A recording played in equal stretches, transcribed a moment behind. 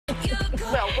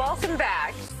welcome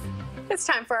back. It's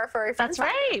time for our furry friend. That's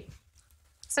right.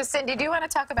 So, Cindy, do you want to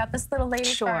talk about this little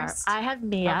lady first? I have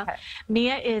Mia. Okay.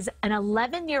 Mia is an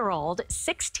 11-year-old,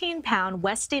 16-pound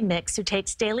Westie mix who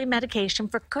takes daily medication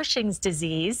for Cushing's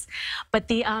disease. But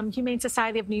the Humane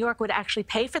Society of New York would actually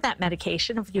pay for that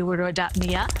medication if you were to adopt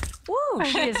Mia. Woo,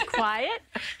 she is quiet.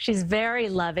 She's very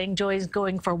loving, enjoys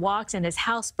going for walks, and is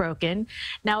housebroken.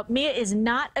 Now, Mia is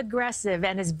not aggressive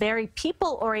and is very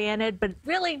people-oriented, but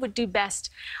really would do best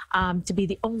to be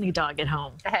the only dog at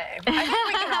home. Hey, I think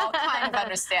we can all kind of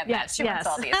understand that. Yes, She wants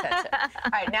all the attention.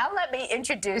 All right, now let me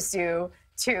introduce you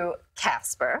to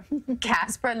Casper.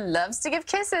 Casper loves to give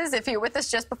kisses. If you're with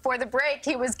us just before the break,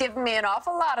 he was giving me an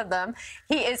awful lot of them.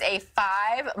 He is a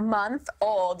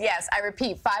 5-month-old, yes, I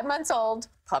repeat, 5 months old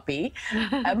puppy,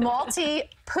 a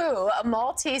Maltese-Poodle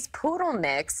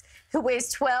mix who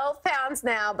weighs 12 pounds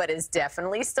now, but is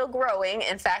definitely still growing.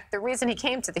 In fact, the reason he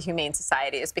came to the Humane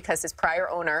Society is because his prior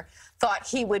owner thought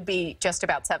he would be just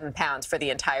about 7 pounds for the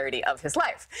entirety of his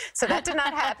life. So that did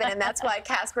not happen, and that's why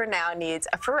Casper now needs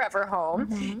a forever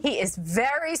home. He is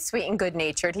very sweet and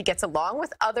good-natured. He gets along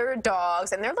with other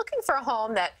dogs, and they're looking for a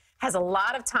home that has a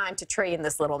lot of time to train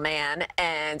this little man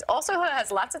and also has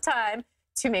lots of time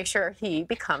to make sure he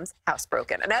becomes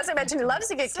housebroken. And as I mentioned, he loves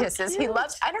to get kisses. He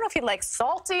loves, I don't know if he likes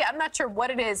salty. I'm not sure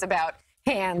what it is about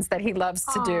hands that he loves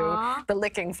to do the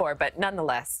licking for, but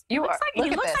nonetheless, He looks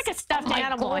like a stuffed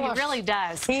animal. He really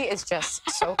does. He is just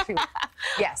so cute.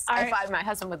 Yes, if my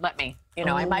husband would let me. You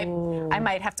know, I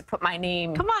might have to put my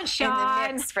name Come on, Sean. in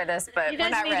the mix for this, but You we're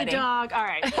guys not need ready. a dog. All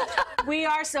right. We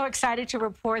are so excited to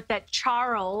report that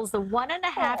Charles, the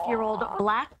 1.5-year-old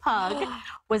black pug,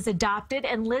 was adopted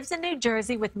and lives in New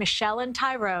Jersey with Michelle and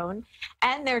Tyrone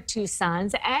and their 2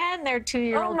 sons and their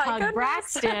 2-year-old pug, goodness.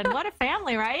 Braxton. What a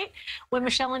family, right? When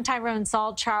Michelle and Tyrone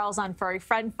saw Charles on Furry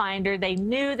Friend Finder, they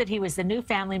knew that he was the new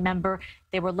family member.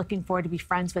 They were looking forward to be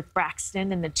friends with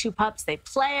Braxton and the 2 pups. They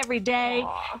play every day,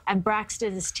 and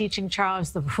Braxton is teaching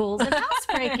Charles the rules of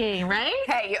housebreaking, right?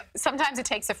 Hey, sometimes it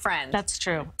takes a friend. That's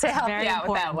true. To help Very you out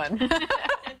important. with that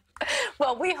one.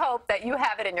 Well, we hope that you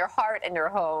have it in your heart and your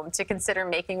home to consider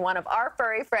making one of our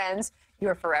furry friends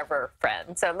your forever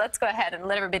friend. So let's go ahead and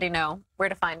let everybody know where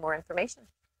to find more information.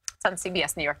 It's on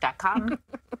CBSNewYork.com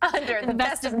under the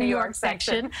Best of New York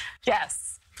section.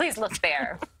 Yes, please look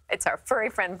there. It's our Furry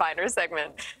Friend Finder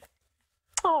segment.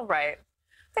 All right.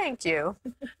 Thank you.